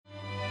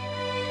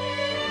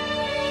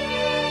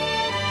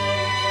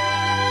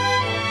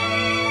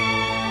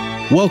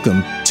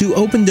Welcome to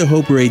Open to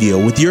Hope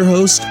Radio with your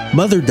host,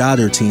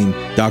 mother-daughter team,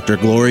 Dr.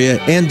 Gloria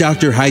and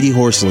Dr. Heidi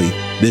Horsley.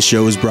 This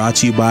show is brought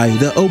to you by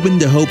the Open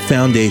to Hope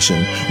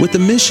Foundation with the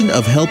mission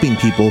of helping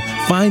people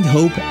find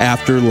hope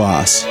after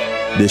loss.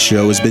 This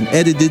show has been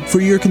edited for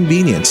your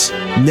convenience.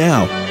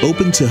 Now,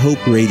 Open to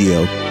Hope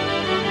Radio.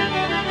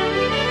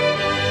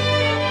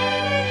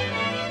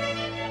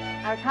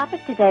 Our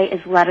topic today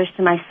is Letters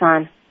to My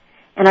Son,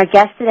 and our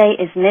guest today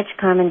is Mitch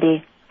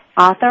Carmody,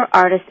 author,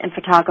 artist, and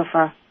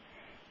photographer.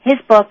 His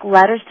book,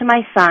 Letters to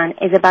My Son,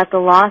 is about the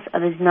loss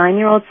of his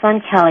 9-year-old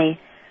son, Kelly,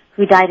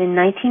 who died in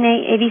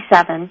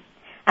 1987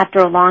 after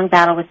a long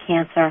battle with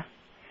cancer.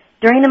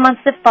 During the months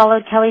that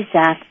followed Kelly's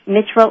death,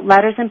 Mitch wrote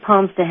letters and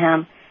poems to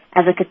him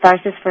as a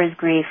catharsis for his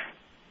grief.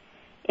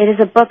 It is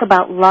a book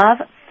about love,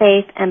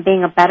 faith, and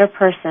being a better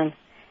person,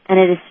 and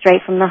it is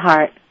straight from the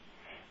heart.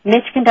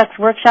 Mitch conducts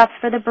workshops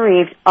for the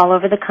bereaved all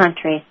over the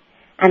country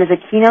and is a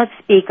keynote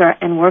speaker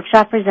and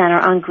workshop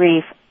presenter on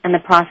grief and the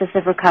process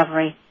of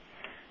recovery.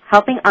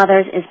 Helping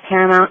others is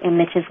paramount in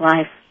Mitch's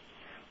life.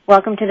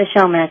 Welcome to the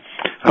show, Mitch.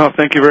 Oh,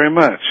 thank you very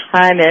much.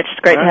 Hi, Mitch. It's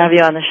great to have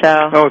you on the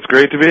show. Oh, it's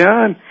great to be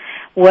on.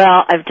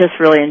 Well, I've just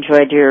really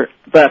enjoyed your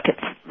book.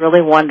 It's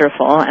really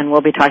wonderful, and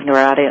we'll be talking to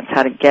our audience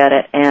how to get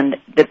it. And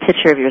the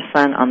picture of your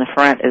son on the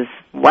front is,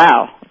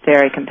 wow,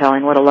 very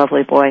compelling. What a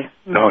lovely boy.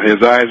 No,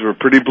 his eyes were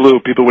pretty blue.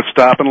 People would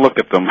stop and look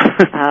at them.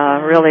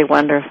 Really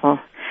wonderful.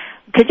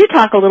 Could you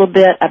talk a little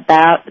bit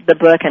about the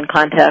book and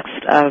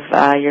context of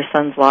your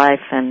son's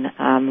life and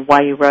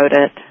why you wrote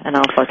it, and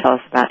also tell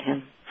us about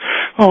him?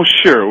 Oh,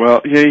 sure. Well,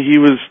 yeah, he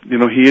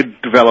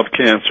had developed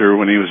cancer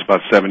when he was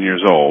about 7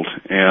 years old,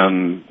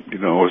 and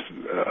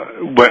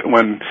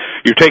when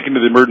you're taken to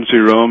the emergency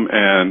room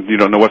and you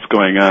don't know what's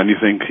going on, you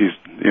think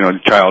the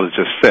child is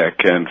just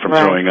sick, and from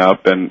throwing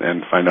up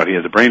and find out he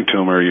has a brain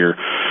tumor,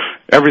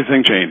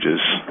 everything changes,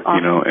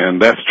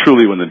 and that's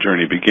truly when the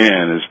journey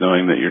began, is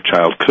knowing that your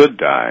child could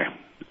die.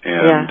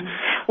 And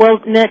Well,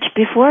 Mitch,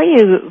 before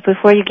you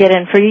get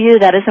in, for you,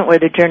 that isn't where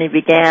the journey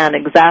began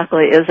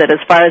exactly, is it, as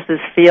far as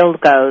this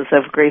field goes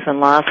of grief and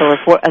loss, or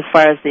as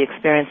far as the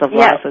experience of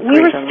life with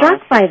grief and loss? We were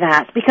struck by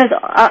that because,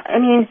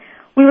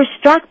 we were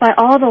struck by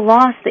all the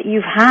loss that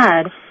you've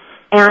had,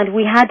 and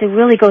we had to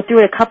really go through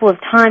it a couple of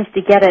times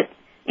to get it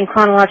in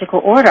chronological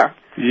order.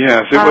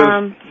 Yes, it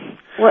was.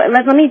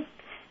 Let me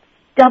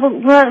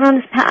run on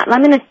this path.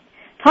 I'm going to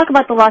talk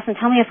about the loss and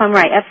tell me if I'm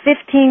right. At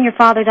 15, your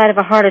father died of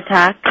a heart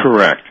attack.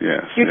 Correct,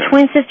 yes. Your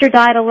twin sister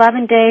died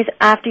 11 days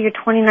after your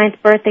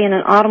 29th birthday in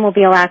an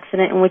automobile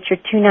accident in which your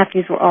 2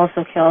 nephews were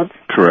also killed.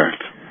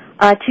 Correct.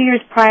 2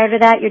 years prior to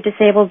that, your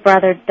disabled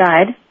brother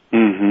died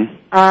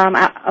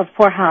of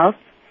poor health.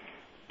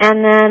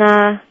 And then,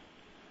 I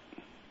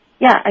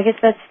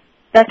guess that's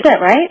it,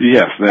 right?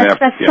 Yes.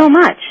 That's so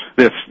much.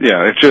 It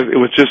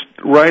was just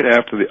right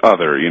after the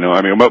other,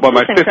 but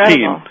my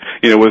 15,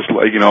 was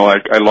like,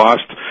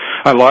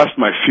 I lost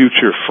my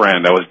future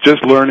friend. I was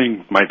just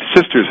learning, my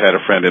sisters had a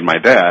friend in my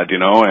dad,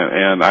 and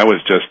I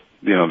was just,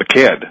 the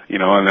kid,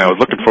 and I was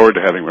looking forward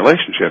to having a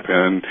relationship.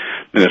 And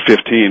at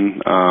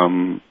 15,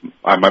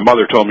 my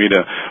mother told me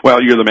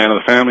you're the man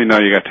of the family, now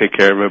you got to take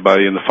care of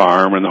everybody in the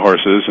farm and the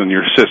horses and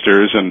your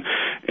sisters, and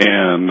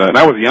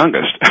I was the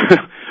youngest.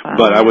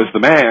 But I was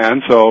the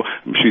man, so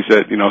she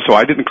said, so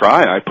I didn't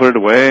cry. I put it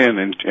away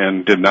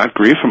and did not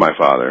grieve for my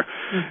father,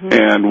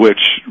 and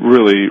which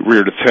really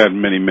reared its head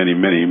many, many,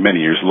 many, many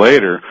years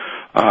later,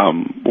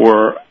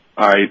 because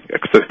I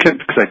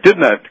did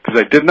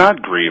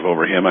not grieve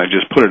over him. I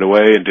just put it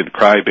away and didn't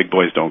cry. Big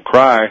boys don't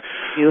cry.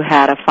 You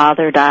had a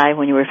father die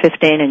when you were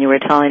 15, and you were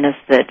telling us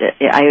that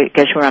I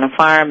guess you were on a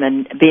farm,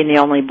 and being the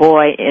only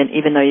boy, and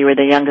even though you were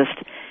the youngest,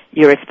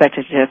 you were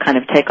expected to kind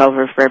of take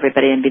over for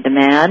everybody and be the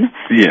man.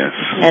 Yes.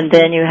 And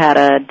then you had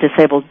a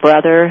disabled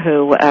brother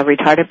a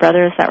retarded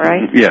brother, is that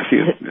right? Yes, he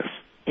is, yes.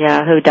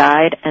 Yeah, who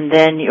died. And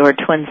then your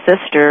twin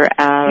sister.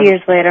 2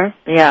 years later.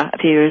 Yeah,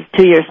 2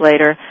 years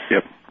later.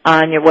 Yep.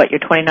 On your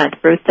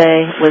 29th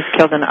birthday, was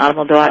killed in an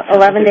automobile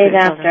accident. 11 days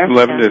after.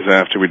 11 days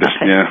after we just,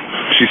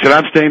 She said,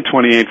 I'm staying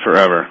 28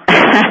 forever.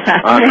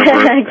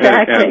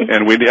 Exactly.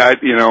 And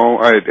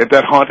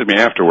that haunted me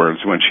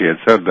afterwards when she had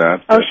said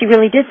that. Oh, she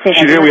really did say that.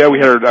 She did. We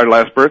had our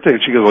last birthday,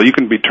 and she goes, well, you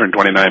can be turned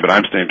 29, but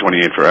I'm staying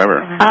 28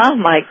 forever. Oh,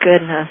 my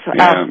goodness.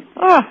 Yeah.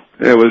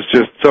 It was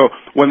just, so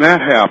when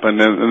that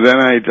happened, and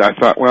then I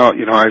thought,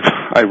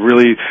 I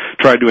really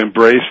tried to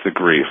embrace the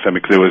grief.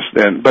 But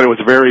it was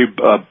a very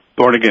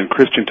born-again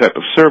Christian type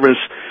of service.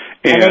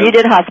 And then you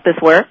did hospice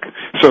work.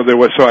 That's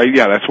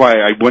why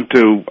I went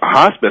to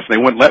hospice, and they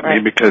wouldn't let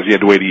me because you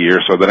had to wait a year.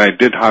 So then I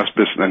did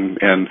hospice, and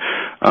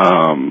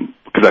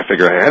because I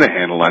figured I had a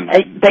handle on.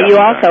 But you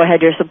also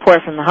had your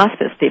support from the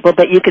hospice people,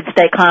 but you could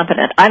stay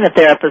competent. I'm a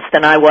therapist,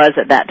 and I was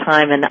at that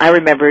time, and I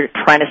remember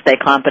trying to stay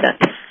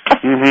competent.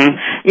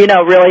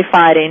 Really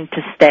fighting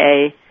to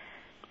stay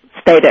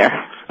there.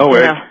 Oh,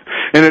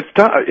 and it's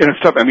tough.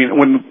 I mean,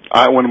 when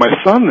my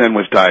son then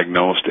was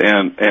diagnosed,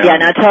 and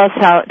now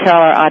tell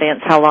our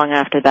audience how long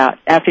after that,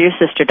 after your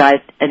sister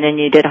died, and then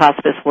you did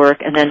hospice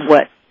work, and then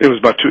what It was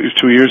about 2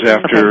 years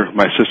after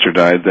my sister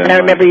died. Then and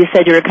I remember you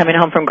said you were coming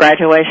home from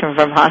graduation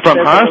from hospice.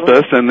 From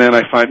hospice, and then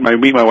I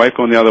meet my wife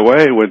going the other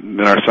way. And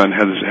our son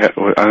had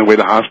on the way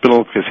to the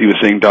hospital because he was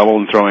seeing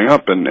double and throwing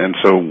up, and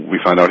so we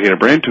found out he had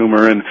a brain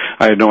tumor, and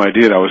I had no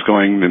idea that I was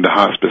going into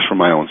hospice for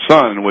my own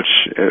son, which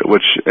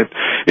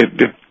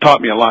it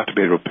taught me a lot to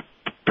be able to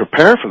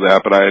prepare for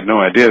that, but I had no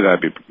idea that I'd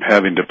be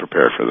having to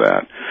prepare for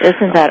that.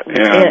 Isn't that,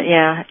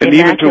 and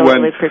even to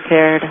when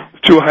prepared.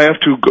 I have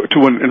to go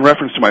to in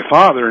reference to my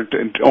father,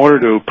 in order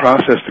to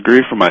process the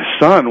grief for my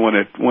son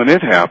when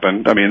it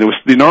happened. I mean, it was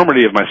the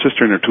enormity of my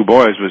sister and her two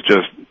boys was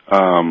just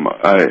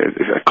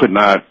I could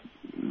not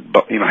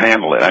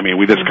handle it. I mean,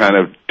 we just kind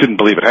of didn't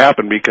believe it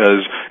happened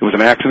because it was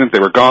an accident.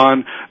 They were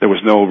gone. There was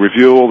no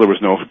review. There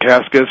was no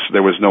caskets.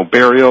 There was no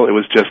burial. It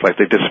was just like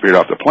they disappeared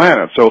off the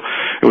planet. So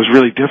it was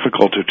really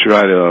difficult to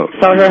try to...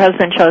 So her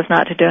husband chose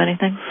not to do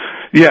anything?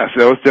 Yes,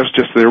 that's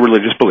just their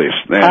religious beliefs.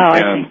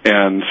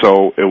 And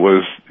so it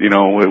was, it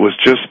was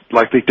just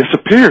like they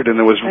disappeared.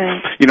 And there was, I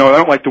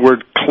don't like the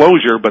word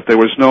closure, but there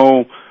was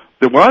nothing.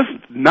 There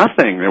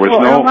was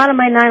no... a lot of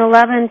my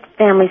 9/11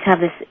 families have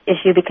this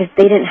issue because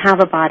they didn't have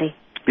a body.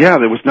 Yeah,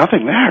 there was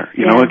nothing there.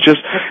 It just,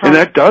 and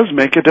that does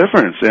make a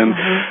difference.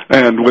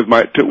 And with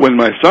when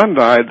my son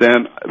died,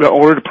 then in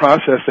order to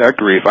process that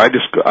grief, I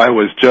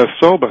was just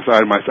so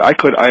beside myself.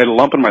 I had a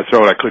lump in my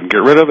throat. I couldn't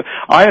get rid of it.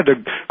 I had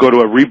to go to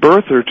a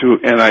rebirther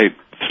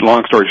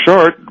long story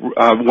short,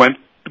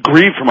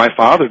 grieved for my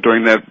father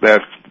during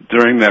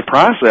that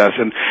process,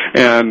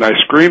 and I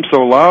screamed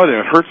so loud and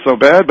it hurt so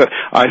bad, but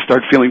I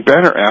started feeling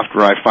better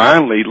after I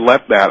finally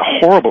let that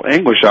horrible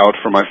anguish out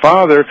for my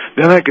father.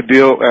 Then I could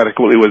deal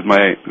adequately with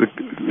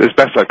as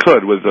best I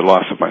could with the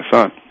loss of my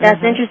son.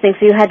 That's interesting.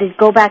 So you had to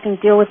go back and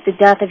deal with the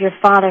death of your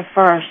father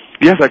first.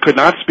 Yes, I could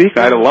not speak.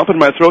 I had a lump in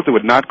my throat that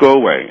would not go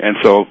away, and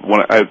so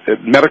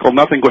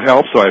nothing would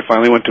help. So I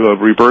finally went to a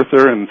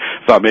rebirther and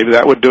thought maybe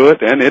that would do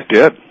it, and it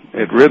did.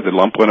 The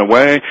lump went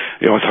away.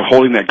 I was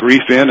holding that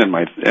grief in, and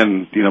my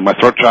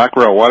throat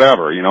chakra or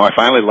whatever. I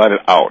finally let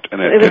it out,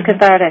 and it was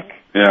cathartic.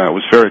 Yeah, it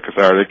was very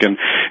cathartic, and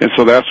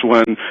so that's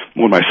when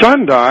my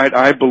son died.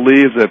 I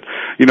believe that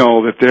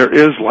that there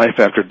is life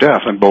after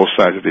death on both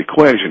sides of the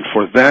equation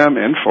for them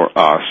and for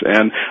us,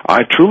 and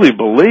I truly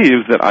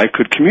believe that I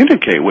could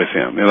communicate with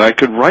him and I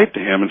could write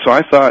to him, and so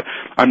I thought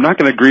I'm not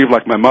going to grieve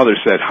like my mother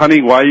said.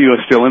 Honey, why are you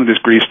still into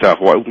this grief stuff?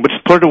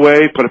 Just put it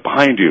away, put it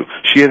behind you.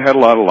 She had a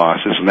lot of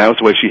losses, and that was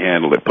the way she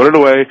handled it. Put it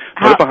away,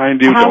 put it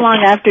behind you. How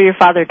long after your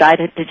father died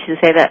did she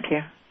say that to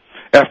you?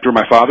 After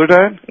my father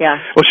died? Yeah.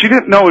 Well, she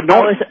didn't know. When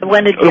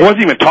did it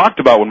wasn't even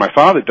talked about when my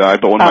father died,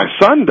 but when my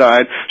son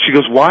died, she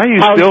goes, "Why are you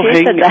still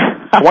hanging?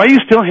 Why are you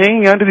still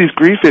hanging on to these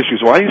grief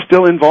issues? Why are you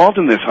still involved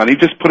in this, honey?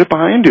 Just put it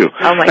behind you."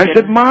 Oh my goodness. I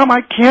said, "Mom,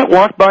 I can't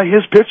walk by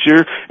his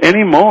picture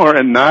anymore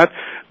and not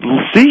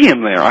see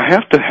him there. I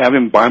have to have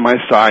him by my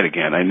side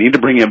again. I need to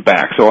bring him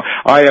back." So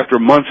after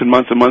months and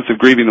months and months of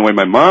grieving the way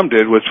my mom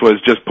did, which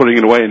was just putting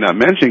it away and not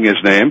mentioning his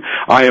name,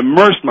 I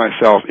immersed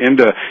myself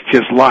into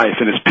his life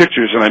and his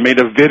pictures, and I made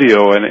a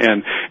video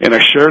and I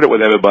shared it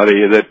with everybody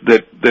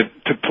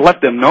to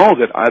let them know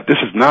that this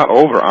is not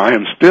over. I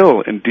am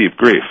still in deep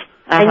grief.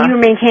 And you were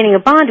maintaining a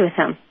bond with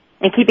him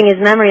and keeping his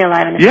memory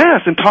alive.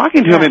 Yes, and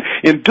talking to him. And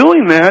in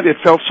doing that, it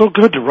felt so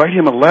good to write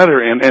him a letter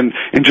and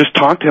just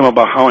talk to him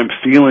about how I'm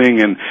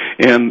feeling.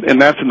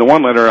 And that's in the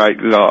one letter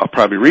I'll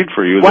probably read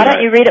for you. Why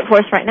don't you read it for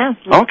us right now?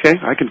 Okay,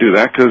 I can do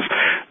that because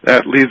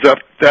that leads up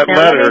that now,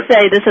 letter. Let me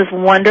say, this is a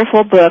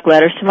wonderful book,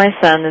 Letters to My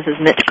Son. This is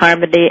Mitch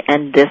Carmody,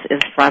 and this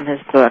is from his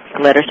book,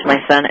 Letters to My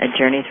Son, A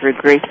Journey Through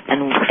Grief.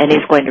 And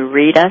he's going to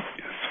read us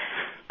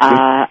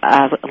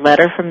a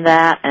letter from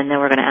that, and then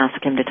we're going to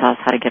ask him to tell us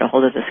how to get a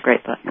hold of this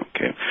great book.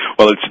 Okay.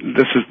 Well,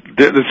 this is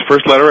the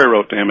first letter I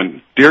wrote to him,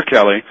 and Dear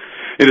Kelly,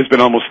 it has been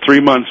almost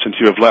 3 months since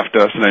you have left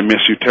us, and I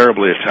miss you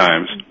terribly at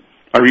times.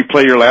 I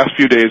replay your last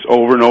few days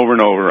over and over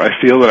and over.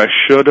 I feel that I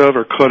should have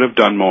or could have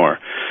done more.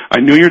 I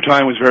knew your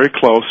time was very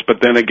close,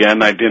 but then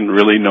again, I didn't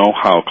really know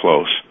how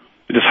close.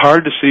 It is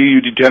hard to see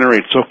you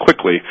degenerate so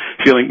quickly,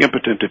 feeling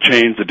impotent to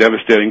change the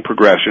devastating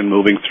progression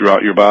moving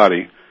throughout your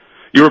body.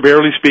 You were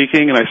barely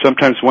speaking, and I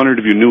sometimes wondered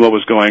if you knew what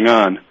was going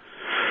on.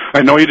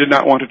 I know you did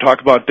not want to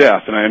talk about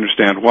death, and I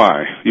understand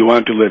why. You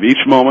wanted to live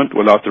each moment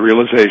without the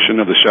realization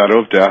of the shadow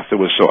of death that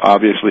was so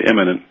obviously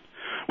imminent.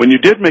 When you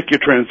did make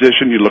your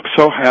transition, you looked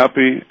so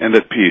happy and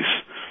at peace.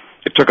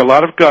 It took a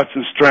lot of guts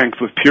and strength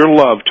with pure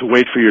love to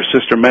wait for your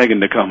sister Megan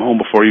to come home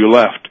before you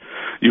left.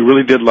 You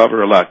really did love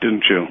her a lot,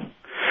 didn't you?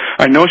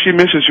 I know she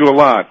misses you a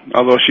lot,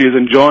 although she is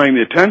enjoying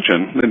the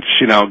attention that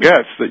she now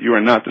gets that you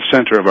are not the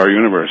center of our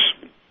universe.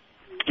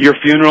 Your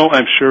funeral,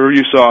 I'm sure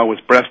you saw, was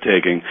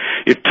breathtaking.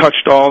 It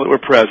touched all that were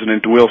present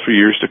and will for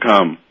years to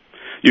come.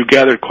 You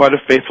gathered quite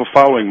a faithful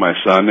following, my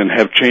son, and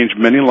have changed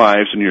many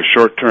lives in your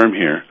short term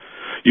here.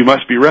 You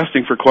must be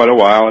resting for quite a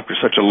while after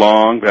such a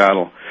long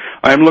battle.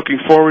 I am looking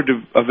forward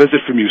to a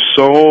visit from you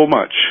so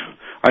much.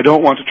 I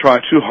don't want to try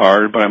too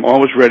hard, but I'm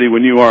always ready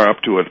when you are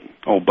up to it.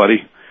 Oh,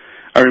 buddy.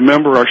 I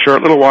remember our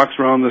short little walks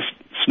around the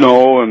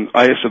snow and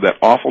ice of that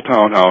awful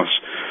townhouse.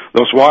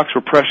 Those walks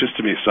were precious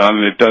to me, son,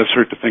 and it does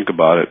hurt to think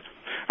about it.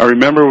 I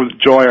remember with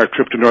joy our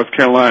trip to North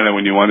Carolina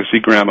when you wanted to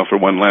see Grandma for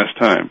one last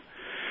time.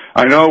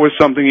 I know it was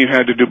something you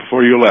had to do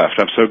before you left.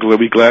 I'm so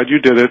glad you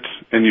did it,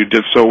 and you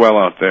did so well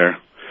out there.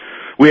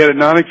 We had a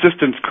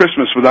non-existent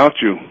Christmas without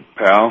you,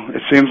 pal.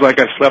 It seems like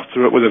I slept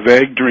through it with a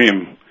vague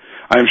dream.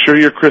 I'm sure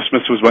your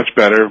Christmas was much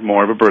better,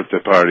 more of a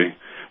birthday party,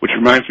 which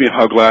reminds me of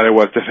how glad I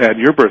was to have had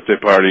your birthday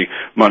party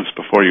months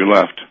before you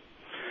left.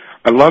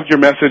 I loved your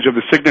message of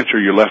the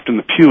signature you left in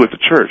the pew at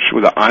the church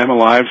with the I'm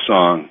Alive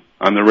song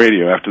on the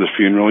radio after the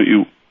funeral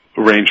you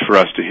arranged for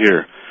us to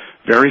hear.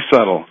 Very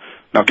subtle.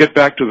 Now get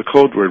back to the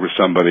code word with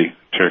somebody,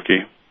 Turkey.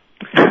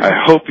 I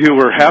hope you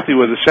were happy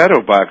with the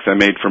shadow box I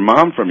made for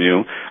Mom from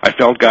you. I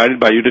felt guided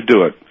by you to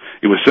do it.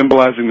 It was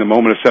symbolizing the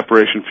moment of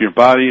separation from your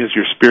body as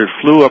your spirit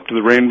flew up to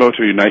the rainbow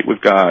to unite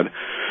with God.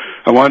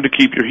 I wanted to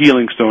keep your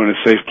healing stone in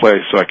a safe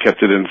place, so I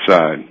kept it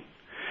inside.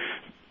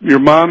 Your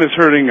mom is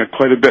hurting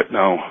quite a bit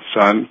now,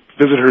 son.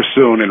 Visit her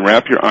soon and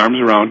wrap your arms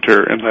around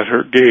her and let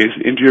her gaze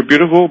into your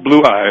beautiful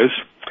blue eyes.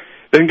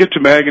 Then get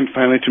to Meg and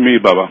finally to me,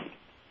 Bubba.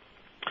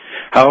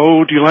 How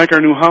do you like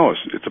our new house?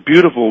 It's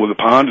beautiful with a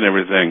pond and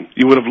everything.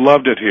 You would have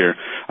loved it here.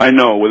 I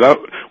know.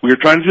 We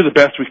are trying to do the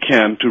best we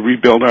can to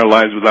rebuild our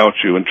lives without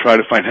you and try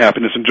to find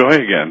happiness and joy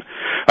again.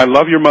 I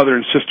love your mother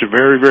and sister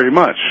very, very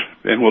much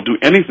and will do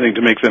anything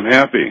to make them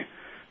happy.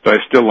 But I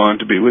still long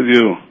to be with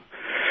you.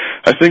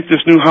 I think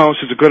this new house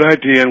is a good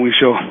idea and we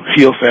shall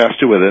heal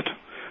faster with it.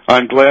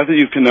 I'm glad that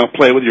you can now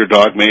play with your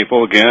dog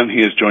Maple again.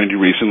 He has joined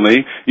you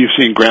recently. You've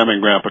seen Grandma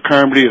and Grandpa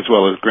Carmody as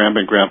well as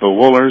Grandma and Grandpa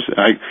Woolers.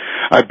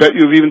 I bet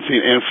you've even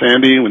seen Aunt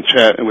Sandy with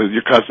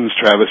your cousins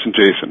Travis and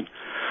Jason.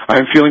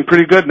 I'm feeling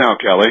pretty good now,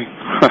 Kelly.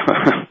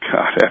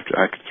 God,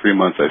 after 3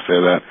 months I say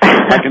that.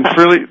 I can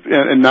really,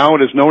 and now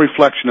it is no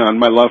reflection on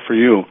my love for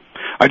you.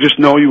 I just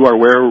know you are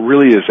where it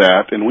really is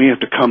at, and we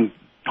have to come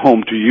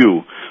home to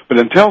you. But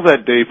until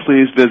that day,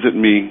 please visit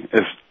me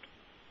as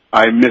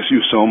I miss you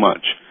so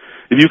much.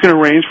 If you can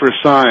arrange for a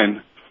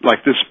sign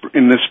like this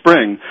in this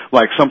spring,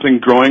 like something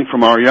growing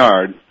from our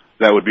yard,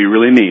 that would be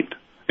really neat.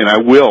 And I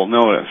will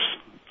notice.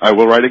 I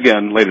will write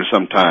again later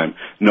sometime.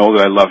 Know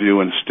that I love you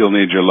and still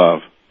need your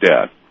love,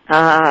 Dad.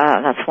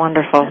 That's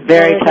wonderful.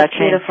 Very touching.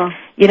 Beautiful.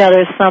 You know,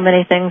 there's so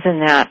many things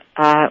in that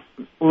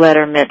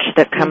letter, Mitch,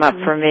 that come up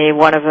for me.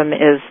 One of them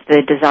is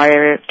the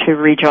desire to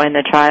rejoin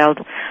the child,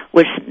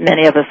 which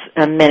many of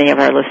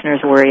our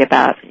listeners worry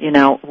about, you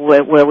know,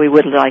 where we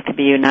would like to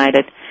be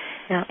united.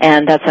 Yeah.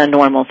 And that's a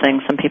normal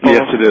thing. Some people,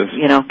 yes, it is.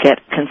 You know, get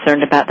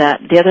concerned about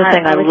that. The other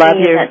thing I love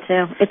here, that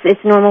too.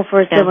 It's normal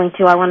for a sibling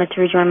too. I wanted to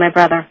rejoin my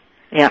brother.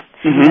 Yeah.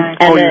 Mm-hmm.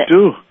 And you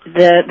do.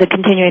 The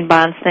continuing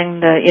bonds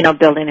thing,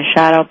 building a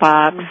shadow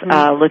box,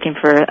 looking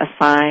for a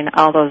sign,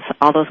 all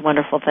those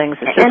wonderful things.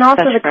 And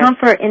also the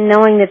comfort in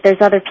knowing that there's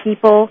other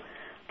people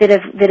that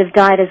have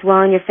died as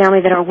well in your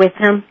family that are with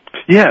him.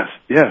 Yes,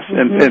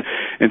 and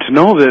to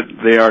know that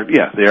they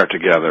are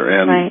together,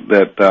 and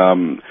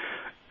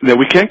that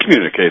we can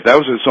communicate. That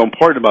was what's so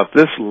important about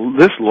this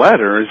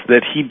letter, is that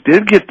he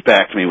did get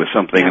back to me with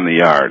something in the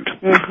yard.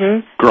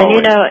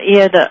 Growing.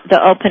 And the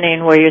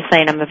opening where you're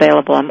saying I'm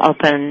available, I'm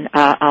open,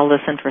 I'll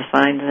listen for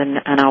signs and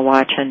I'll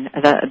watch, and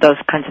those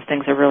kinds of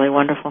things are really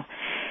wonderful.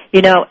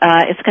 You know,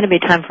 it's going to be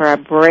time for our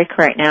break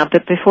right now,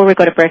 but before we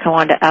go to break, I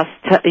wanted to ask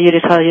you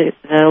to tell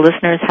the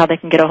listeners how they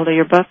can get a hold of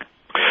your book.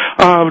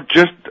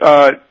 Just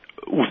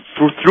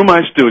through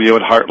my studio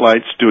at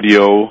Heartlight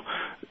Studios,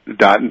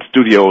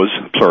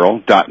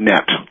 plural,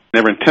 .net.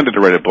 Never intended to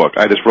write a book.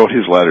 I just wrote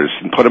his letters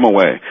and put them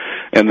away.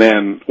 And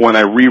then when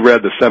I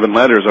reread the 7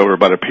 letters over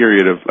about a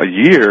period of a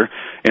year,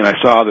 and I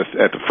saw that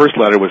at the first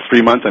letter was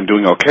 3 months, I'm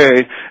doing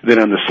okay. Then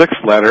on the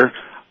 6th letter,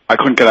 I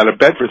couldn't get out of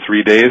bed for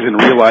 3 days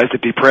and realized that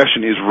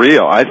depression is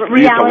real. I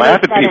used to laugh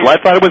at people. I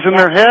thought it was in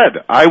their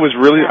head. I was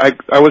really,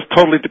 I was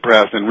totally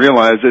depressed and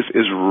realized this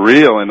is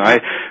real, and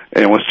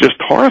it was just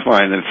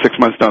horrifying that 6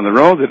 months down the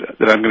road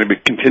that I'm going to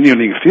be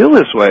continuing to feel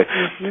this way.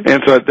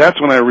 And so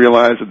that's when I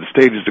realized that the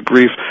stages of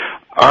grief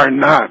are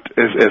not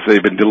as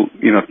they've been,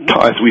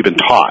 as we've been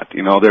taught.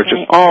 They're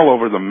just all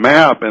over the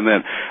map, and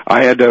then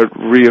I had to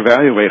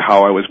reevaluate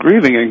how I was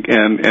grieving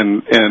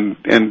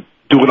and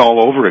do it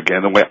all over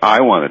again the way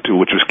I wanted to,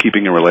 which was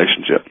keeping a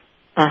relationship.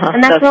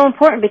 And that's so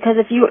important, because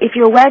if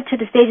you're wed to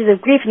the stages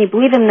of grief and you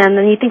believe in them,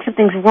 then you think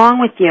something's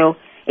wrong with you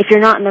if you're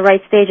not in the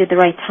right stage at the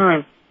right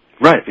time.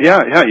 Right.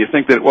 Yeah. You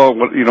think that, well,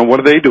 what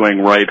are they doing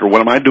right, or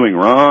what am I doing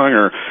wrong,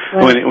 or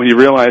when you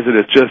realize that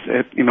it's just,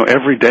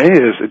 every day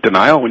is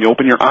denial when you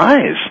open your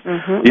eyes.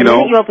 The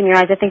minute you open your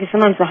eyes, I think it's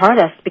sometimes the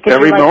hardest, because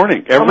every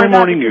morning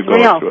you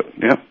go through it.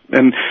 Yeah.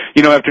 And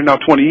after now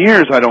 20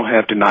 years, I don't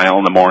have denial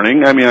in the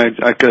morning. I mean,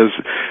 because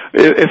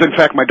in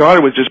fact my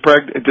daughter was just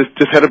pregnant,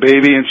 just had a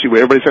baby, and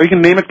everybody said, "Are you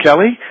going to name it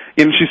Kelly?"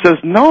 And she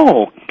says,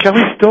 "No,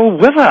 Kelly's still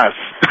with us."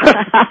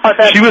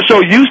 She was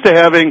so used to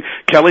having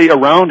Kelly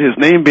around, his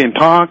name being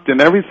talked and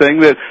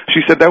everything, that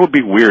she said, "That would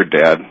be weird,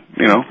 Dad."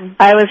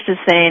 I was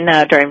just saying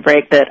during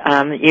break that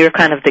you're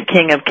kind of the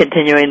king of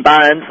continuing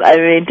bonds. I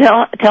mean,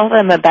 tell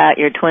them about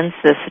your twin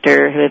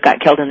sister who got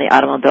killed in the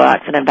automobile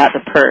accident, about the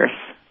purse.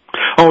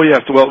 Oh,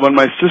 yes. Well, when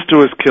my sister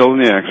was killed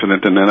in the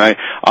accident, and then I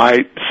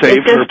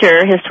saved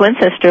her. His twin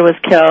sister, was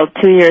killed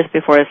 2 years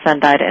before his son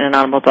died in an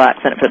automobile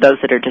accident, for those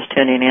that are just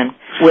tuning in,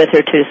 with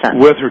her two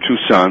sons. With her two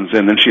sons,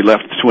 and then she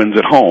left the twins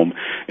at home.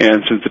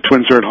 And since the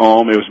twins are at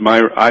home,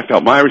 I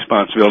felt my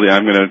responsibility.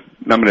 I'm going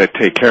to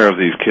take care of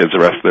these kids the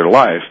rest of their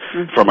life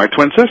for my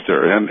twin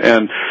sister.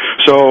 And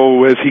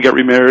so as he got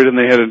remarried and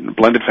they had a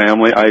blended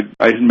family,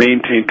 I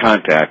maintained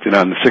contact. And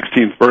on the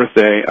 16th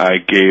birthday, I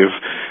gave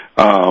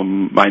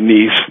my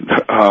niece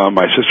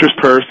my sister's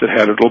purse that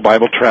had little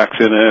Bible tracts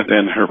in it,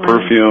 and her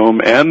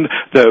perfume, and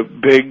the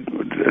big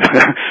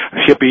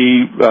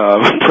hippie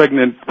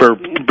pregnant or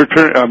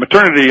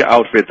maternity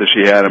outfit that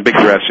she had, and big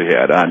dress she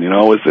had on.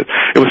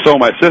 It was so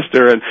my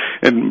sister,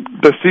 and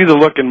to see the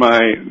look in my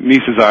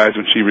niece's eyes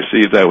when she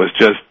received that was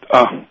just.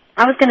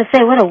 I was going to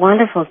say, what a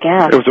wonderful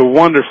gift. It was a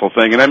wonderful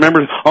thing. And I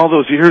remember all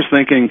those years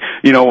thinking,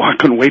 I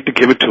couldn't wait to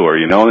give it to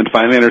her, And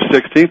finally on her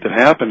 16th it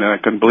happened, and I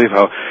couldn't believe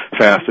how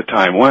fast the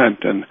time went.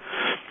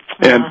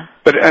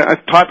 But I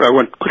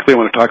want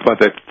to talk about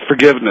that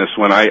forgiveness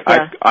when I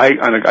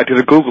did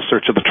a Google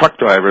search of the truck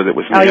driver that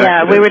was in the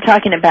accident. We were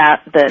talking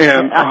about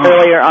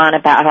earlier on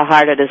about how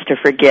hard it is to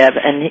forgive,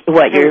 and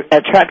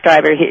a truck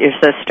driver hit your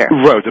sister.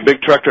 Right, the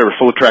big truck driver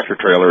full of tractor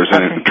trailers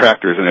and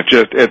tractors, and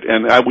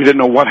we didn't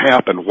know what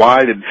happened.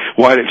 Why did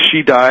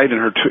she died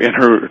and her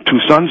two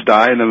sons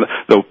died, and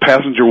the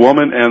passenger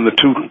woman and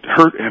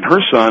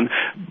her son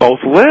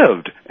both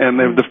lived. And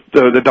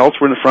the adults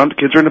were in the front, the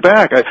kids were in the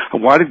back.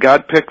 Why did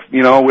God pick, we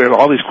had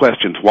all these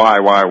questions.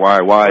 Why,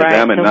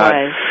 them and not?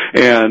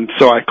 And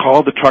so I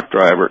called the truck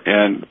driver,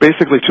 and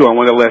basically, too, I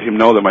wanted to let him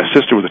know that my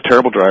sister was a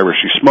terrible driver.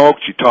 She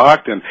smoked, she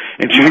talked, and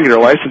she didn't get her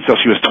license until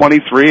she was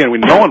 23, and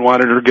no one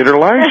wanted her to get her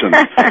license.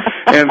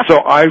 And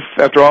so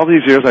after all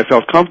these years, I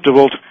felt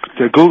comfortable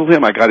to Google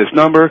him. I got his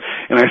number,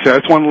 and I said, I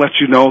just want to let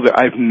you know that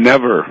I've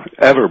never,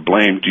 ever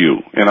blamed you.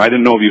 And I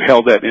didn't know if you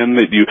held that in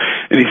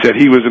and he said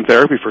he was in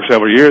therapy for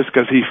several years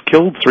because he's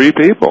killed 3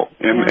 people.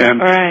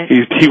 And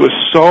he was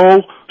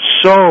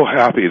so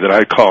happy that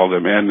I called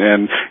him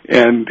and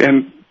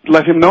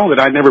let him know that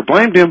I never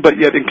blamed him, but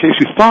yet in case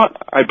you thought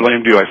I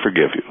blamed you, I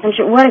forgive you.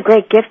 What a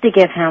great gift to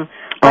give him.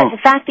 But the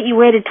fact that you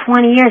waited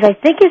 20 years, I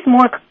think is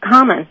more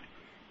common.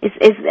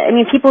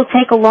 People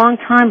take a long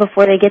time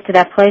before they get to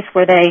that place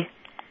where they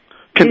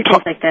can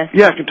talk like this.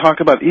 Yeah, I can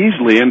talk about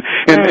easily, and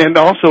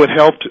also it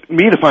helped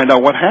me to find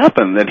out what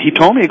happened. And he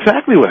told me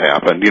exactly what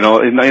happened, in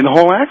the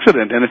whole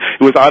accident, and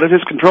it was out of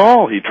his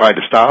control. He tried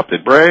to stop the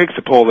brakes,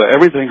 to pull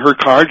everything. Her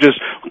car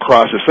just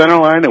crossed the center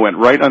line and went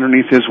right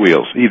underneath his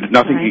wheels.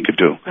 Nothing he could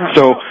do.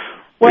 So.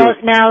 Well,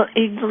 now,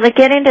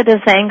 get into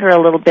this anger a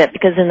little bit,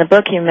 because in the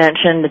book you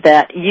mentioned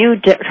that you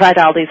tried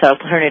all these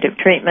alternative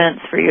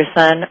treatments for your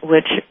son,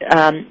 which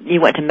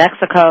you went to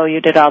Mexico, you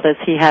did all this,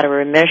 he had a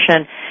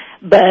remission.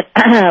 But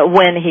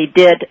when he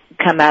did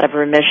come out of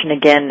remission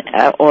again,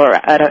 or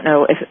I don't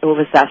know if it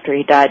was after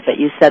he died, but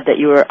you said that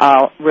you were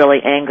all really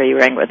angry. You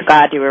were angry with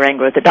God, you were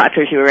angry with the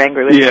doctors, you were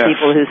angry with the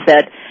people who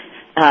said,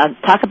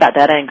 talk about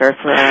that anger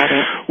for our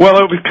audience.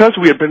 Well, because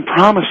we had been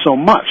promised so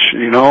much,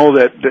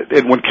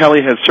 that when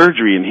Kelly had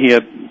surgery and he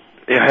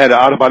had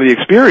out-of-body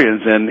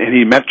experience, and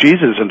he met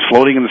Jesus and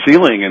floating in the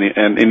ceiling,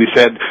 and he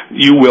said,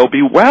 "You will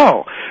be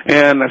well."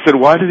 And I said,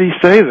 "Why did he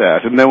say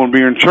that?" And then when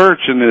we were in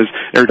church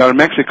or down in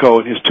Mexico,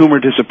 and his tumor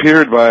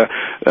disappeared by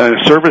a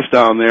service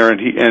down there,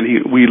 and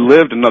we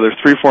lived another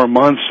 3-4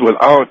 months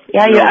without.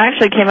 Yeah, you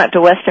actually came up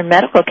to Western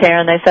Medical Care,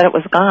 and they said it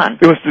was gone.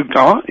 It was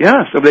gone.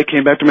 Yes, so they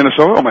came back to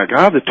Minnesota. Oh my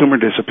God, the tumor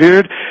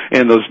disappeared,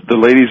 and the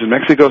ladies in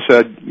Mexico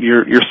said,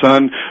 "Your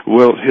son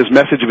his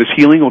message of his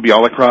healing will be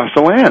all across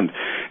the land."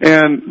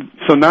 And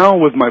so now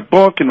with my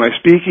book and my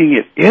speaking,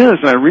 it is,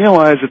 and I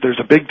realize that there's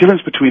a big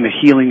difference between a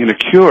healing and a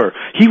cure.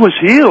 He was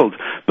healed,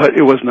 but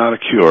it was not a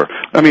cure.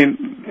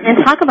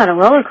 And talk about a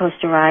roller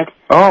coaster ride.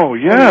 Oh,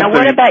 yeah. Now,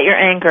 what about your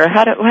anger?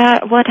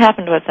 What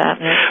happened with that,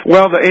 Mitch?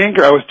 Well, the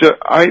anger,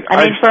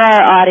 for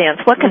our audience,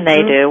 what can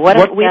they do?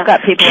 We've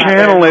got people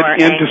channel it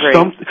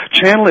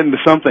into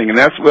something, and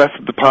that's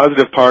the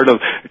positive part of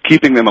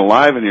keeping them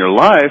alive in your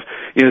life,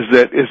 is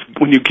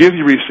when you give,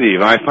 you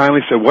receive. And I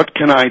finally said, what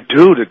can I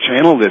do to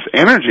channel this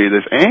energy,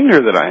 this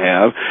anger that I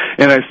have?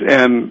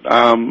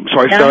 So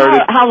I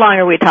started. How long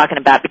are we talking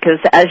about? Because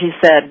as you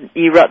said,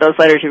 you wrote those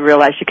letters, you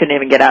realized you couldn't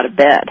even get out of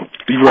bed.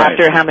 Right.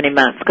 After how many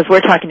months? Because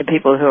we're talking to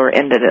people who are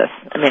into this.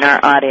 Our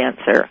audience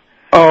are.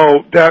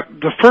 Oh, the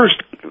first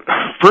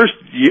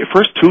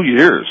 2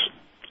 years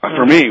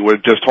for me were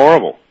just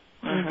horrible.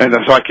 Mm-hmm. And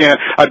so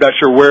I'm not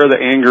sure where the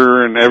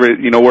anger and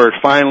where it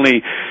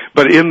finally,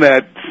 but in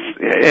that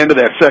end of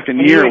that second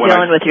year. You were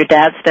dealing with your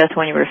dad's death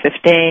when you were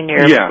 15,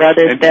 your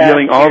brother's and death.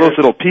 Dealing all those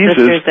little pieces.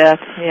 Sister's death,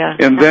 yeah.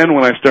 And then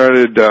when I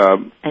started.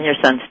 And your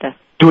son's death.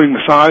 doing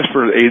massage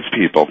for AIDS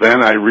people.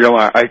 Then I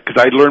realized, because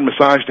I learned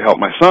massage to help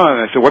my son,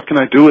 and I said, what can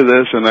I do with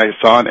this? And I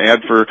saw an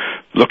ad for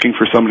looking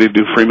for somebody to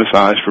do free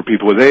massage for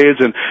people with AIDS,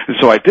 and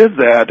so I did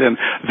that, and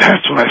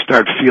that's when I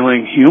started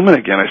feeling human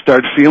again. I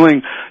started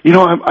feeling,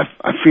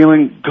 I'm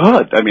feeling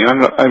good. I mean,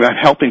 I'm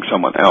helping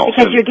someone else.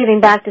 Because you're giving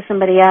back to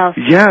somebody else.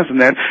 Yes, and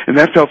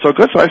that felt so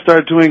good, so I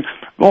started doing,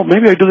 well,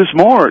 maybe I do this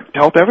more to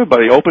help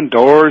everybody, open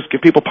doors,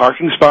 give people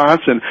parking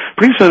spots, and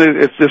pretty soon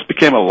it just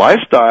became a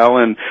lifestyle,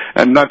 and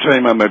I'm not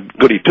telling you I'm a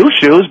goody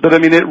two-shoes, but I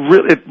mean, it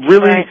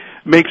really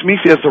makes me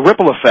feel it's a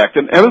ripple effect,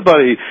 and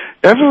everybody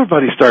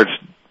starts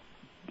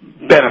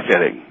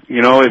benefiting,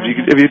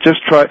 if you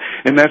just try,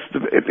 and that's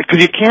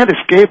because you can't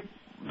escape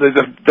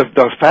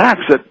the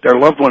facts that their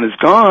loved one is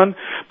gone,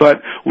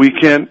 but we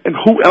can, and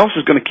who else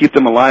is going to keep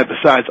them alive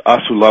besides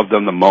us who love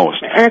them the most?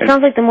 And it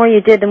sounds like the more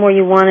you did, the more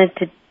you wanted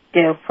to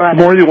do for others.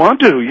 More you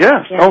want to,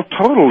 yes. Oh,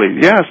 totally,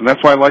 yes. And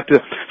that's why I like to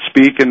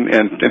speak and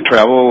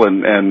travel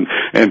and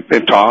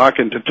talk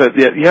and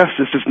yes,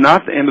 this is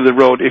not the end of the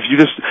road. If you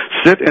just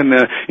sit in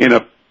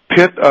a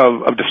pit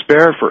of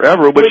despair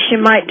forever, which you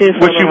might do,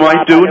 which you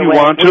might do, and you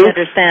want to. We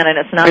understand, and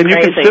it's not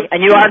crazy,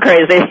 and you are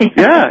crazy.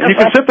 Yeah, you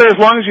can sit there as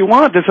long as you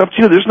want. It's up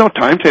to you. There's no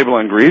timetable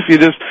on grief. You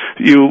just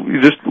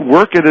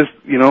work it as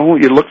you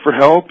look for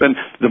help, and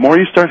the more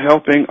you start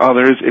helping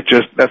others,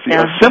 that's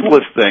the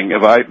simplest thing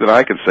that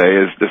I could say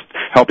is just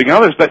helping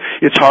others. But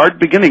it's hard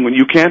beginning when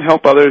you can't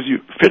help others.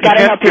 You got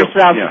to help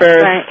yourself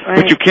first,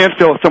 but you can't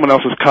fill someone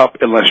else's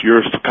cup unless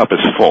your cup is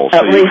full.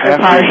 At least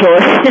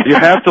partially. You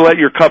have to let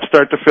your cup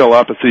start to fill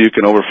up, and so you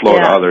can overflow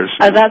to others.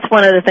 That's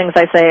one of the things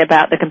I say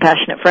about the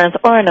Compassionate Friends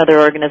or another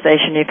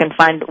organization. You can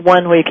find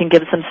one where you can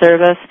give some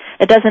service.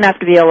 It doesn't have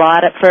to be a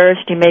lot at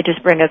first. You may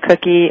just bring a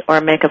cookie or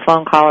make a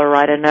phone call or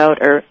write a note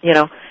or,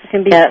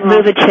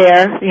 move a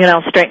chair,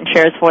 straighten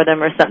chairs for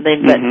them or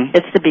something, but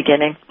it's the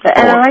beginning.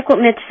 And I like what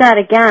Mitch said.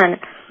 Again,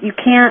 you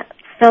can't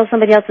fill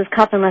somebody else's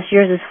cup unless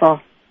yours is full.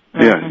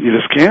 Yeah, you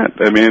just can't.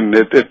 I mean,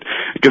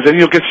 because then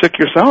you'll get sick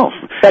yourself.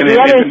 But the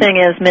other thing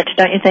is, Mitch,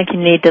 don't you think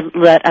you need to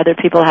let other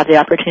people have the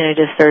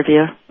opportunity to serve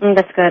you?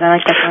 That's good. I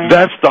like that point.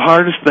 That's the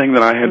hardest thing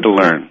that I had to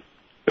learn.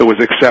 It was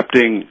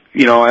accepting,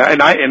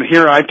 and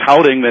here I'm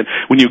touting that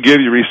when you give,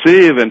 you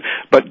receive,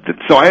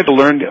 so I had to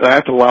learn that I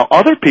have to allow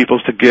other people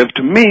to give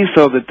to me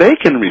so that they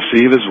can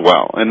receive as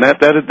well. And that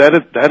is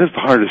the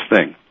hardest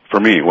thing for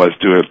me, was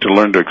to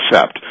learn to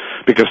accept,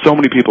 because so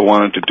many people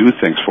wanted to do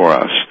things for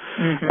us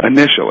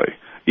initially.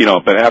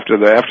 But after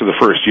the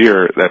first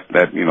year,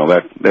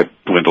 that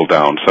dwindled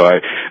down. So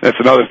that's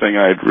another thing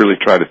I'd really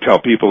try to tell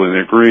people in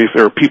their grief,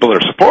 or people that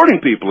are supporting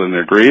people in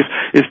their grief,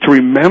 is to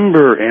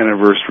remember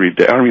anniversary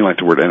day. I don't even like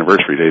the word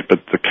anniversary date,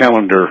 but the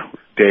calendar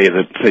day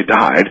that they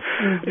died,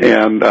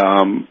 and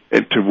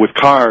with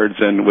cards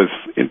and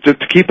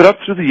to keep it up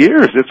through the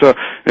years.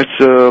 It's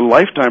a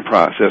lifetime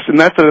process, and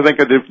that's I think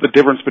the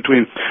difference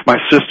between my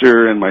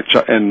sister and my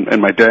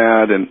my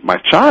dad and my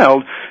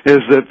child is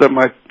that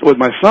with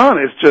my son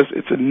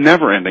it's a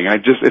never ending.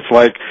 It's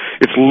like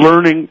it's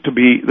learning to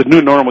be the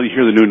new normal. You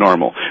hear the new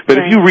normal, but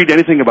if you read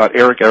anything about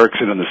Erik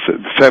Erikson and the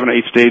 7 or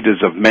 8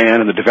 stages of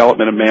man and the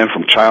development of man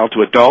from child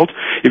to adult,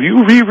 if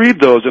you reread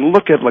those and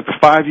look at like the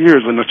 5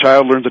 years when the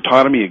child learns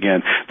autonomy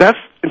again, that's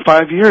in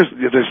 5 years,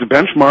 there's a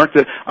benchmark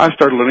that I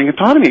started learning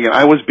autonomy again.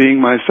 I was being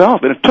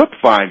myself, and it took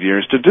 5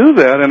 years to do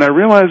that, and I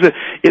realized that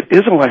it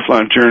is a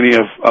lifelong journey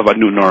of a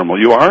new normal.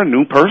 You are a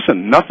new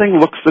person. Nothing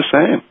looks the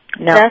same.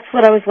 No. That's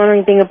what I was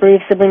wondering, being a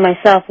bereaved sibling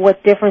myself,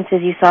 what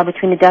differences you saw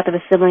between the death of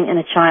a sibling and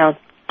a child.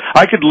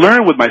 I could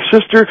learn with my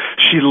sister.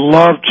 She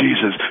loved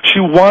Jesus.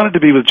 She wanted to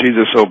be with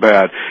Jesus so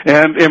bad.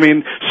 And,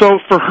 so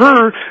for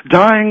her,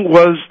 dying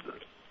was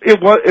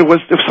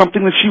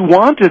something that she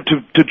wanted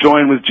to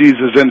join with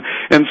Jesus,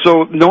 and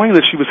so knowing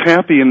that she was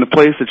happy in the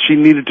place that she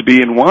needed to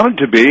be and wanted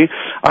to be,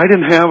 I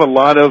didn't have a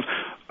lot of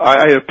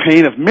I had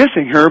pain of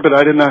missing her, but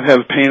I did not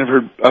have pain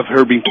of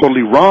her being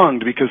totally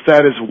wronged, because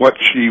that is what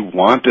she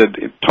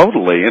wanted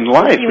totally in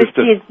life. She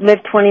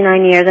lived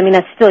 29 years.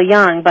 That's still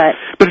young, but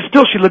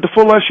still, she lived a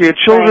full life. She had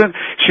children.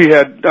 Right. She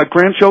had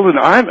grandchildren.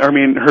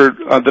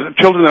 The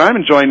children that I'm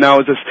enjoying now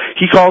is this.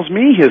 He calls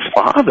me his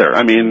father.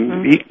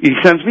 He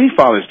sends me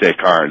Father's Day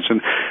cards,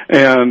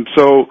 and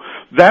so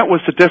that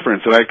was the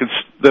difference,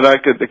 that I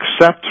could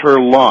accept her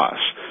loss.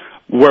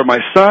 Where my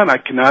son, I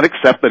cannot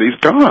accept that he's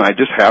gone. I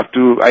just have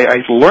to. I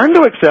learned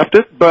to accept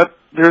it, but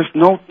there's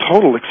no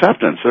total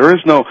acceptance. There is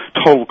no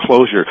total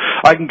closure.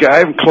 I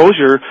have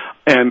closure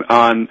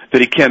on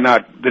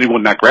that he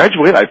will not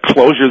graduate. I have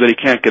closure that he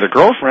can't get a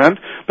girlfriend,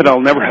 but I'll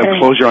never have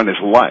closure on his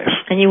life.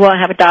 And you won't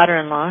have a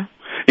daughter-in-law?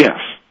 Yes.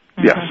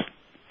 Yes.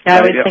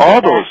 I would think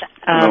all those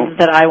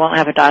that I won't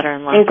have a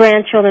daughter-in-law. And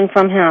grandchildren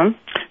from him?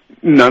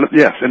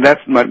 Yes, and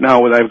that's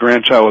now I have a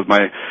grandchild with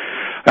my.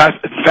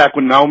 In fact,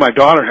 when now my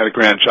daughter had a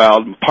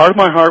grandchild, part of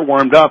my heart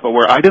warmed up, but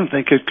where I didn't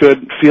think it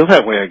could feel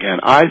that way again.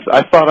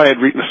 I thought I had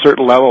reached a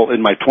certain level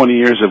in my 20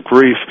 years of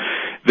grief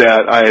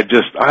that I had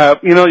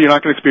you're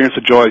not going to experience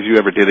the joy as you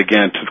ever did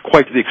again to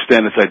quite to the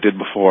extent as I did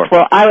before.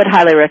 Well, I would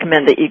highly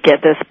recommend that you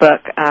get this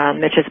book,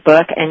 Mitch's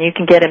book, and you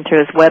can get him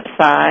through his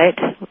website.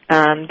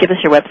 Give us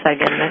your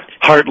website again, Mitch.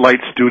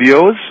 Heartlight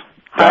Studios.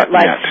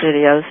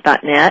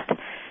 HeartlightStudios.net.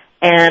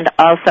 And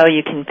also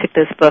you can pick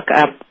this book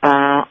up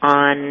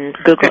on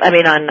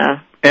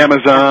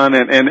Amazon,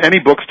 and any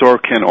bookstore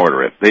can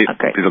order it. They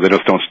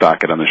just don't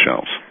stock it on the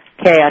shelves.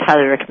 Okay, I'd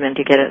highly recommend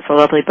you get it. It's a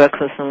lovely book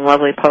with some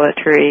lovely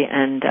poetry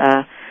and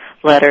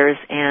letters,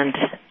 and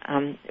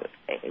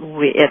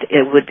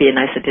it would be a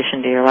nice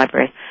addition to your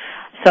library.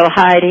 So,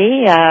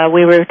 Heidi,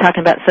 we were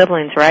talking about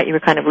siblings, right? You were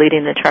kind of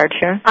leading the charge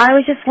here. I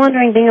was just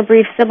wondering, being a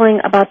brief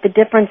sibling, about the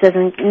differences,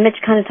 and Mitch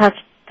kind of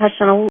touched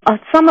on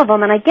some of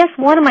them, and I guess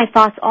one of my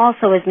thoughts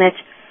also is, Mitch,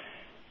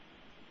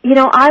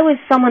 I was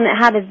someone that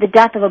had the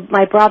death of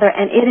my brother,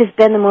 and it has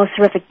been the most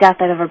horrific death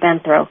I've ever been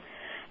through.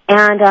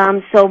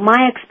 And so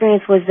my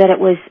experience was that it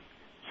was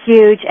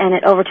huge, and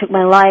it overtook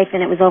my life,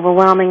 and it was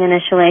overwhelming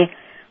initially.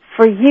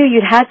 For you,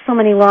 you'd had so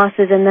many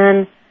losses, and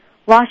then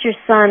lost your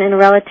son in a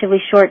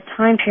relatively short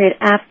time period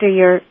after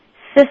your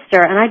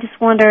sister, and I just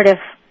wondered if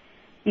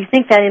you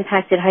think that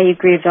impacted how you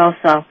grieved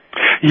also.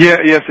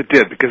 Yes, it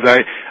did, because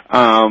I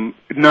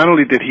not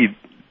only did he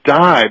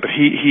die, but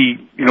he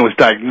was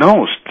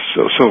diagnosed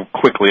so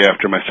quickly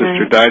after my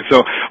sister died.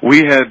 So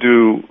we had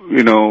to,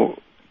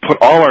 put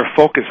all our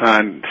focus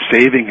on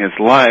saving his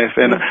life,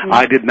 and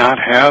I did not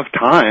have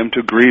time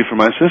to grieve for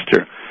my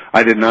sister.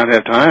 I did not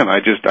have time.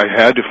 I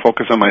had to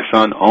focus on my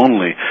son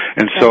only.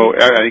 And so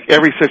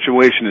every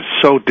situation is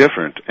so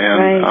different,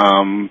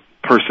 and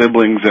per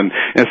siblings, and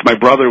my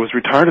brother was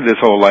retarded his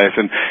whole life,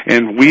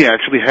 and we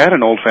actually had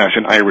an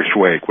old-fashioned Irish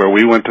wake where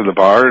we went to the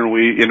bar and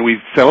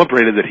we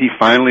celebrated that he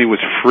finally was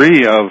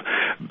free of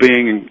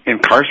being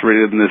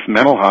incarcerated in this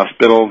mental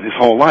hospital his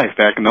whole life.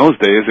 Back in those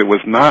days, it was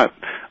not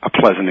a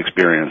pleasant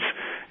experience.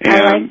 And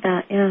I like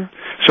that, yeah.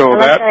 So I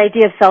like that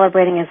idea of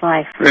celebrating his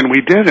life. And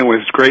we did. It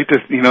was great to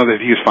that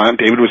he was fine.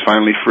 David was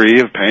finally free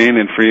of pain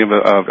and free of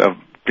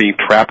being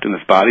trapped in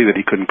this body that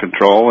he couldn't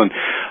control, and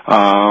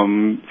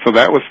so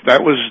that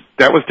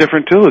was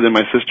different too. Then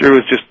my sister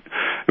it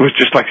was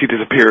just like she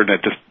disappeared, and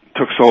it just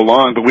took so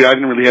long. But I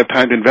didn't really have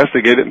time to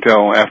investigate it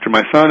until after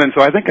my son, and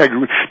so I think I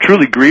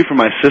truly grieved for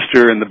my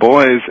sister and the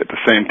boys at the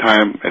same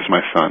time as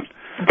my son.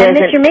 And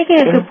Mitch, you're making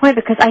a good point,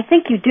 because I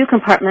think you do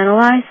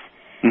compartmentalize.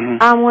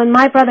 When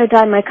my brother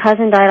died, my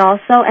cousin died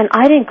also, and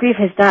I didn't grieve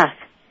his death,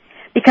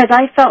 because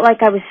I felt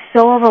like I was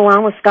so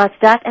overwhelmed with Scott's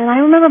death. And I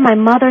remember my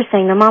mother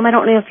saying, now, Mom, I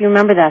don't know if you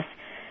remember this,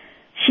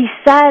 she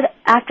said,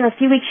 after a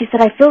few weeks, she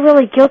said, I feel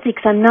really guilty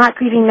because I'm not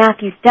grieving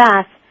Matthew's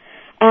death,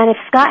 and if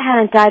Scott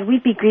hadn't died,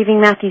 we'd be grieving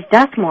Matthew's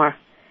death more.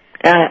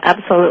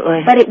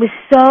 Absolutely. But it was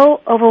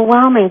so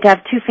overwhelming to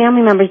have two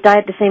family members die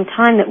at the same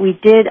time that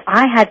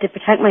I had to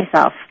protect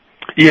myself.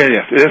 Yeah,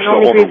 yes, it is so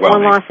overwhelming. Only grieve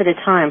one loss at a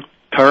time.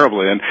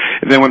 Terribly. And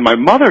then when my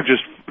mother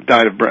just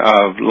died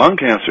of lung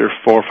cancer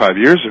 5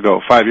 years ago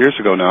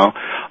now,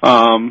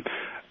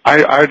 I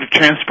had a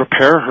chance to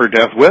prepare her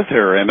death with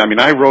her, and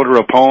I wrote her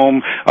a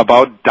poem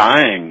about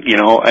dying,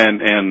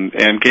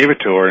 and gave it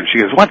to her, and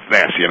she goes, "What's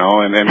this?" And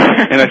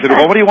I said,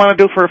 "Well, what do you want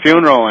to do for a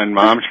funeral?" And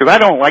Mom, she goes, "I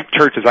don't like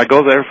churches. I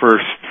go there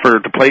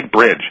to play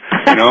bridge,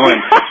 and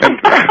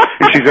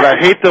she said, "I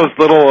hate those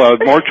little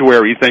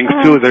mortuary things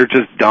too. They're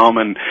just dumb."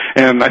 And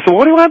I said,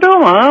 "What do you want to do,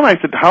 Mom?" I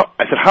said,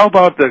 "How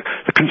about the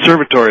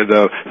conservatory?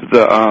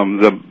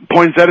 The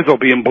poinsettias will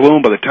be in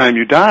bloom by the time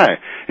you die."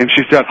 And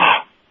she said,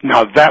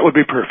 now that would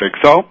be perfect.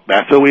 So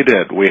that's what we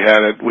did. We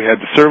had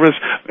the service,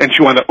 and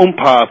she wanted an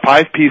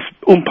 5-piece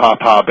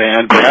pa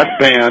band, brass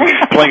band,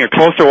 playing A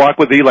Closer Walk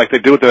with Thee like they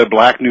do at the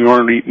black New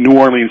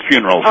Orleans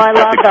funerals. Oh, I love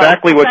that's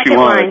exactly what she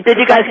wanted. Did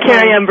you guys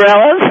carry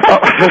umbrellas?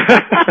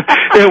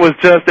 It was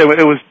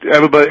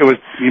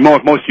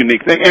the most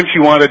unique thing, and she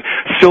wanted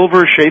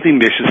silver chafing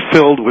dishes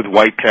filled with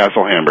White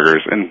Castle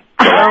hamburgers. And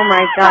oh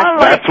my God!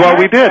 That's what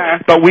we did.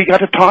 But we got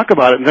to talk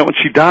about it, and then when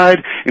she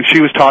died, and she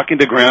was talking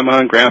to Grandma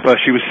and Grandpa,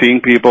 she was seeing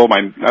people.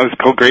 I was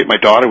so great. My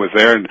daughter was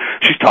there, and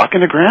she's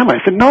talking to Grandma. I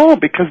said, "No,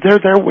 because they're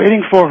there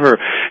waiting for her."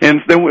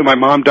 And then when my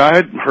mom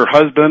died, her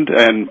husband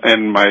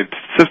and my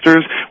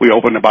sisters, we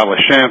opened a bottle of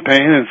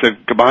champagne and said,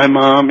 "Goodbye,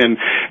 Mom." And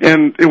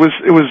it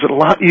was a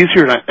lot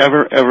easier than I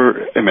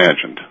ever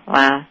imagined.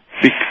 Wow.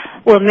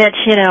 Well, Mitch,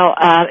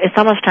 it's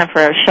almost time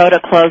for our show to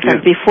close.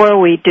 And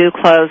before we do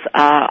close,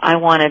 I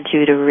wanted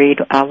you to read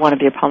one of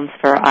your poems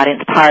for our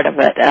audience. Part of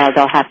it,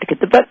 they'll have to get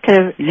the book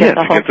to get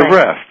the whole thing. The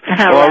rest.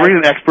 Well, I'll read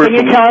an expert.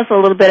 Can you tell us a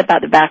little bit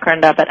about the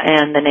background of it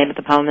and the name of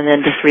the poem, and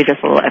then just read us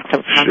a little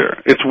excerpt from it? Sure.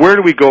 It's Where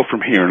Do We Go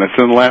From Here, and it's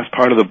in the last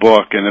part of the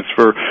book, and it's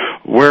for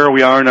where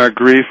we are in our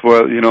grief,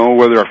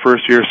 whether our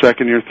first year,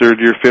 second year,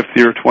 third year, fifth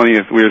year,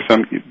 20th year.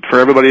 For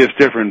everybody it's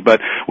different, but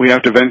we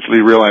have to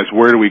eventually realize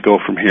where do we go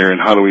from here, and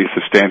how do we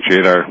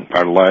substantiate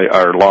our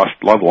lost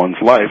loved one's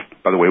life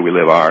by the way we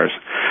live ours.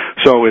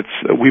 So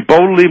we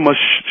boldly must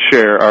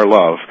share our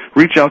love,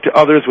 reach out to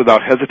others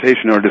without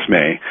hesitation or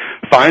dismay,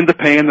 find the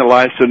pain that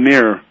lies so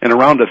near and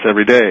around us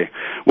every day.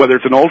 Whether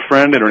it's an old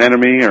friend or an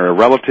enemy or a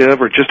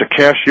relative or just a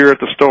cashier at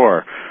the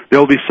store, there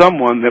will be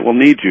someone that will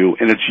need you,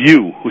 and it's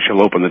you who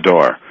shall open the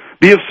door.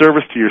 Be of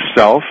service to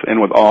yourself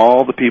and with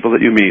all the people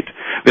that you meet.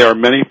 There are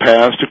many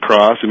paths to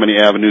cross and many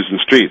avenues and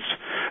streets.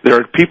 There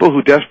are people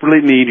who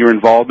desperately need your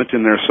involvement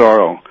in their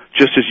sorrow,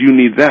 just as you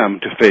need them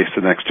to face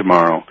the next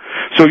tomorrow.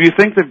 So if you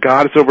think that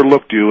God has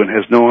overlooked you and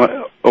has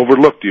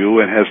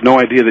no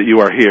idea that you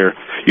are here,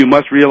 you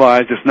must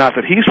realize it's not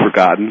that He's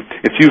forgotten,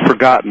 it's you've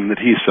forgotten that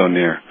He's so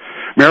near.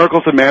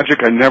 Miracles and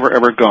magic are never,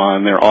 ever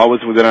gone. They're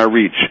always within our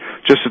reach,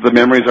 just as the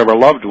memories of our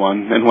loved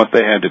one and what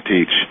they had to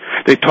teach.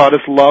 They taught us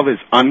love is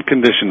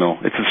unconditional.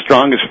 It's the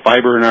strongest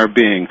fiber in our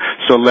being.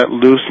 So let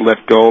loose,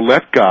 let go,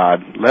 let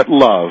God, let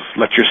love,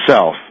 let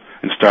yourself,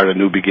 and start a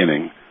new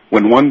beginning.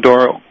 When one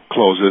door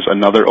closes,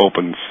 another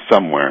opens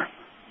somewhere.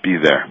 Be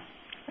there.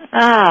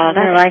 Ah,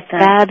 that's like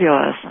that.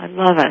 Fabulous. I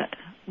love it.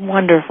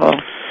 Wonderful.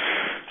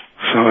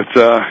 So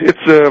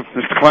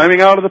it's climbing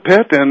out of the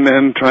pit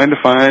and trying to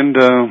find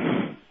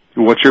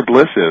what your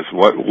bliss is.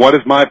 What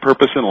is my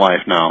purpose in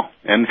life now?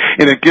 And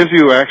it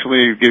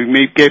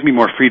gave me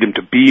more freedom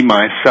to be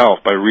myself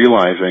by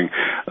realizing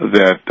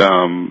that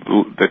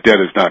debt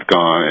is not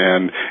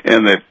gone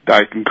and that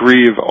I can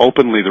grieve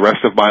openly the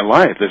rest of my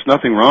life. There's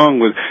nothing wrong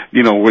with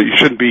where you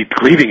shouldn't be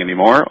grieving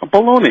anymore.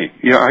 Baloney.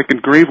 I can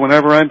grieve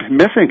whenever I'm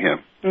missing him.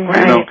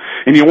 Right.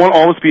 And you won't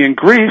always be in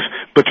grief,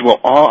 but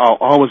I'll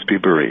always be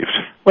bereaved.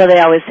 Well, they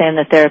always say in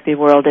the therapy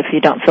world, if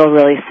you don't feel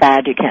really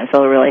sad, you can't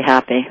feel really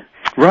happy.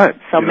 Right.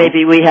 So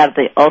maybe we have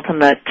the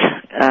ultimate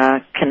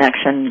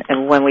connection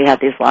when we have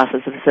these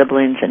losses of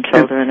siblings and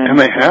children. And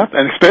they have,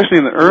 and especially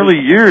in the early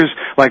years,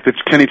 like the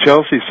Kenny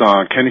Chesney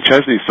song,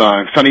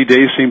 Sunny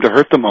Days Seem to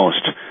Hurt the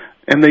Most.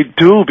 And they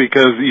do,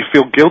 because you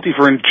feel guilty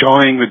for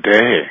enjoying the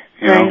day.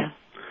 Right.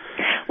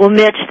 Well,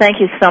 Mitch, thank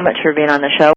you so much for being on the show.